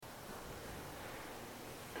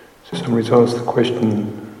So somebody's asked the question,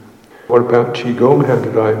 what about Qi Gong? How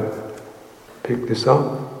did I pick this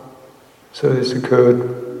up? So this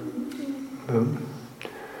occurred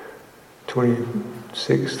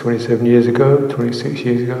 27 years ago, 26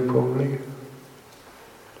 years ago probably.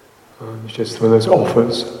 It's just one of those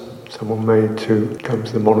offers someone made to come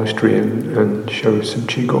to the monastery and show some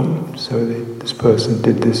Qi Gong. So this person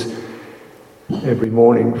did this every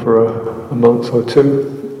morning for a month or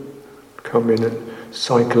two, come in and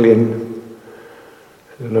cycle in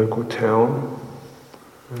to the local town,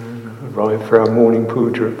 and arrive for our morning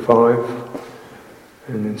puja at 5,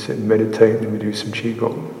 and then sit and meditate, and then we do some Qi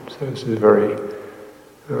Gong. So this is a very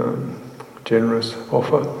generous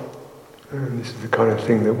offer, and this is the kind of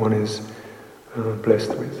thing that one is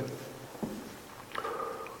blessed with.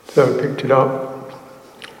 So I picked it up,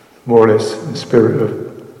 more or less in the spirit of,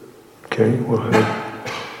 okay, well,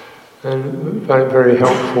 and found it very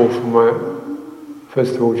helpful for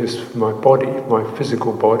first of all, just for my body, my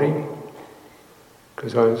physical body,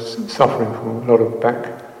 because I was suffering from a lot of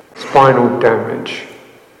spinal damage,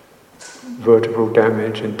 vertebral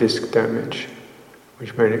damage and disc damage,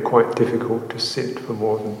 which made it quite difficult to sit for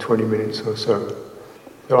more than 20 minutes or so.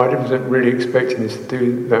 So I wasn't really expecting this to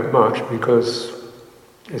do that much, because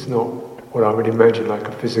it's not what I would imagine like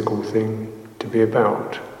a physical thing to be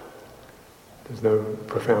about. There's no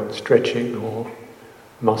profound stretching or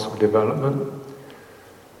muscle development,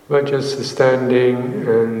 but just the standing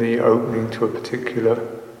and the opening to a particular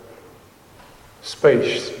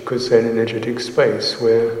space, you could say an energetic space,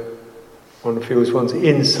 where one feels one's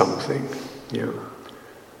in something. You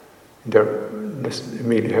don't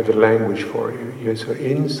immediately have the language for it. You're sort of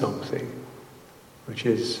in something, which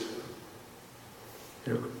is,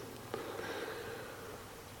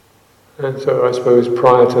 And so I suppose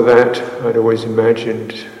prior to that, I'd always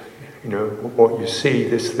imagined, what you see,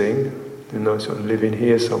 this thing, and I sort of live in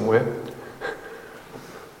here somewhere.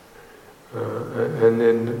 And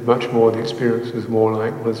then much more the experience was more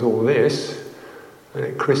like, well, there's all this, and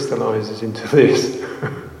it crystallizes into this.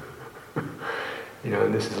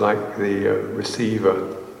 And this is like the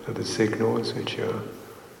receiver of the signals, which are,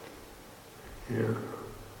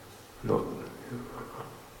 not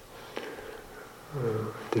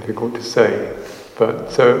difficult to say.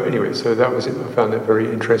 But so anyway, so that was it. I found that very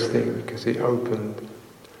interesting, because it opened,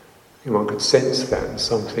 one could sense that, and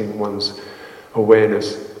something, one's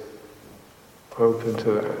awareness open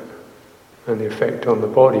to that. And the effect on the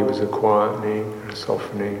body was a quietening and a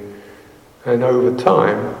softening. And over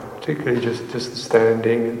time, particularly just the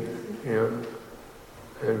standing,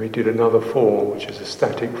 and we did another form, which is a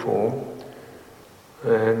static form.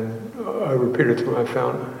 And over a period of time I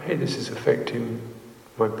found, hey, this is affecting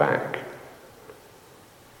my back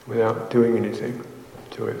without doing anything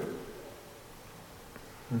to it.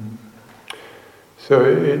 So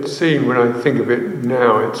it seemed, when I think of it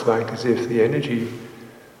now, it's like as if the energy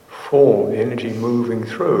form, the energy moving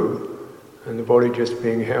through, and the body just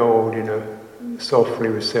being held in a softly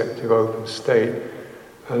receptive, open state,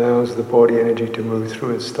 allows the body energy to move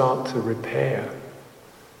through and start to repair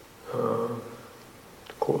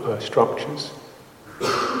structures.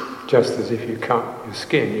 Just as if you cut your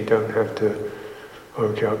skin, you don't have to,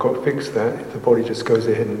 okay, I've got to fix that. The body just goes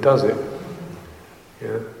ahead and does it.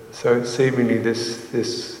 So seemingly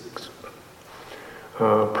this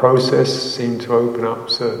process seemed to open up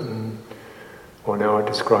certain, or now I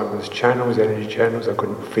describe them as channels, energy channels. I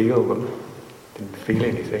couldn't feel them, didn't feel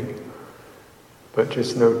anything, but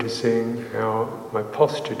just noticing how my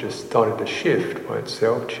posture just started to shift by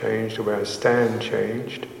itself, changed, the way I stand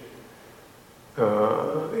changed.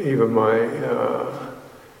 Even my,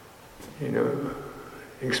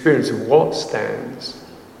 experience of what stands,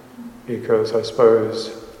 because I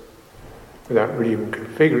suppose, without really even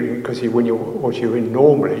configuring, because what you're in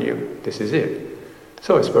normally, this is it.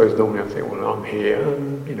 So I suppose normally I think, well, I'm here,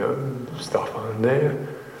 and stuff on there,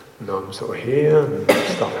 and I'm sort of here, and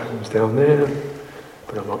stuff happens down there,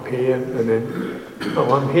 but I'm up here, and then,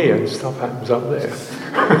 oh, I'm here, and stuff happens up there.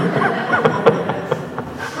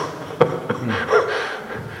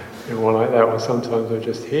 More like that, or sometimes I'm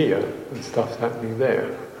just here, and stuff's happening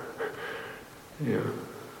there.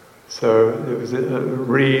 So there was a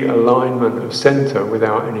realignment of center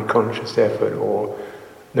without any conscious effort, or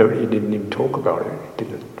nobody didn't even talk about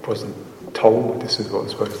it. Wasn't told this is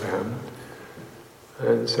what's supposed to happen.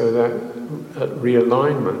 And so that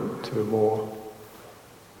realignment to a more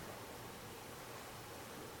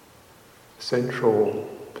central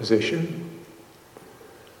position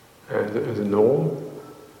as a norm,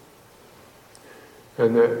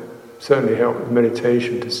 and that certainly helped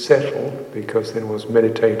meditation to settle, because then I was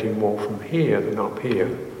meditating more from here than up here.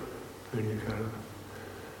 And you kind of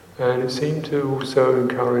And it seemed to also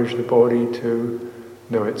encourage the body to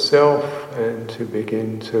know itself and to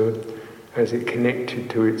begin to, as it connected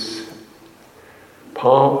to its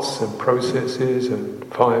parts and processes and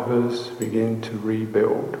fibers, begin to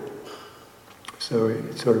rebuild. So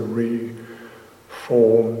it sort of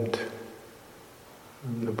reformed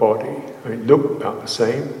the body. I mean, it looked about the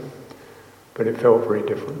same, but it felt very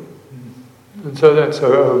different. And so that's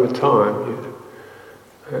over time.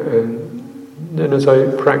 Yeah. And then as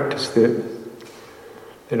I practiced it,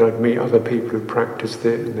 then I'd meet other people who practiced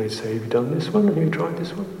it, and they'd say, "Have you done this one? Have you tried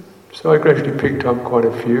this one?" So I gradually picked up quite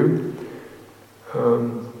a few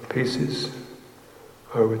pieces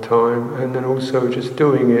over time, and then also just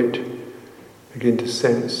doing it, begin to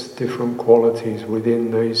sense different qualities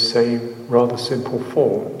within these same rather simple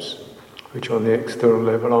forms, which on the external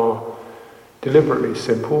level are deliberately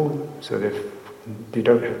simple, so that you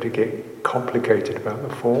don't have to get complicated about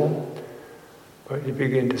the form, but you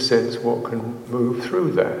begin to sense what can move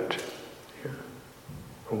through that, yeah,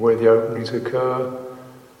 and where the openings occur,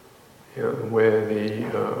 yeah, and where the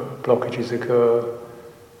blockages occur,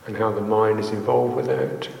 and how the mind is involved with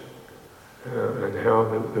that, and how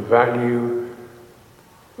the value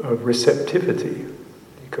of receptivity,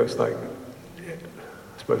 because I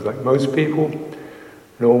suppose like most people,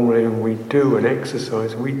 normally when we do an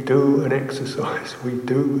exercise,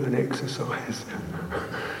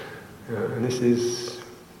 and this is,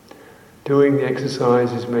 doing the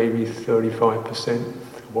exercise is maybe 35%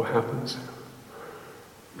 of what happens.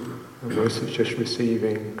 And most is just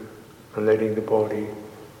receiving and letting the body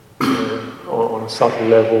on a subtle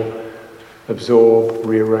level absorb,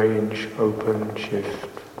 rearrange, open, shift,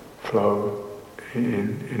 flow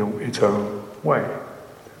in its own way.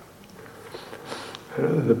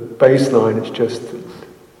 The baseline is just,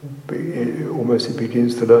 it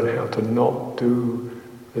begins to learn how to not do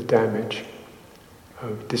the damage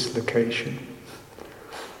of dislocation.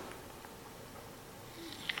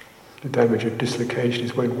 The damage of dislocation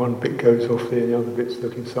is when one bit goes off there and the other bit's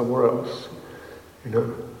looking somewhere else, you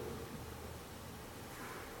know.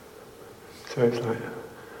 So it's like,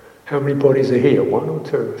 how many bodies are here? 1 or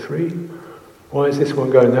 2, 3? Why is this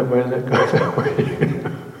one going that way and that going that way?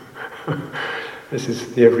 This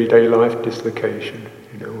is the everyday life dislocation,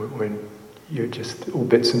 you know, when you're just all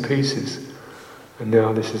bits and pieces. And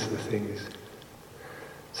now this is the things.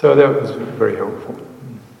 So that was very helpful.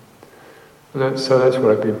 And that's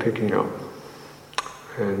what I've been picking up.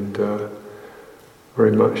 And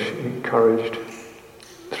very much encouraged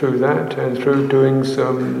through that and through doing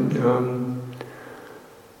some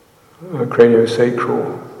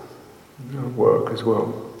craniosacral work as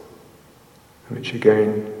well, which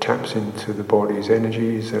again taps into the body's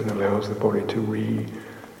energies and allows the body to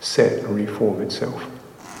reset and reform itself.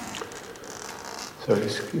 So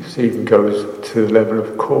this even goes to the level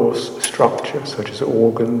of coarse structure, such as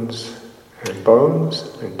organs and bones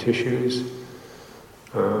and tissues,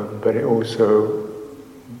 but it also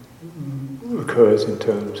occurs in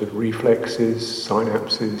terms of reflexes,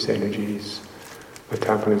 synapses, energies,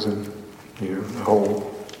 metabolism, you know,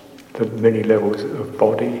 the many levels of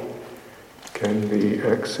body can be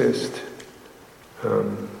accessed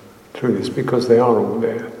through this, because they are all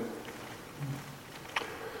there.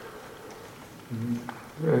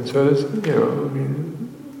 And so there's, you know, I mean,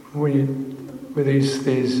 with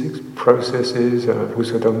these processes, I've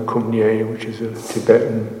also done Kumye, which is a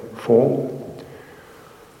Tibetan form.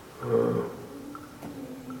 A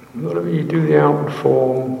lot of you do the outward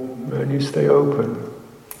form and you stay open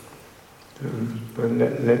and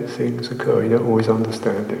let things occur. You don't always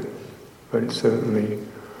understand it, but it's certainly,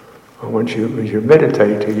 once you're a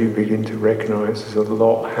meditator, you begin to recognize there's a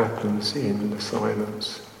lot happens in the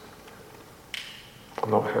silence. A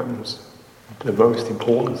lot happens. The most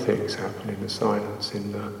important things happen in the silence,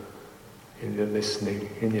 in the listening,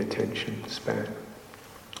 in the attention span.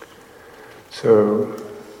 So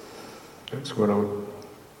that's what I'll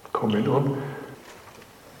comment on.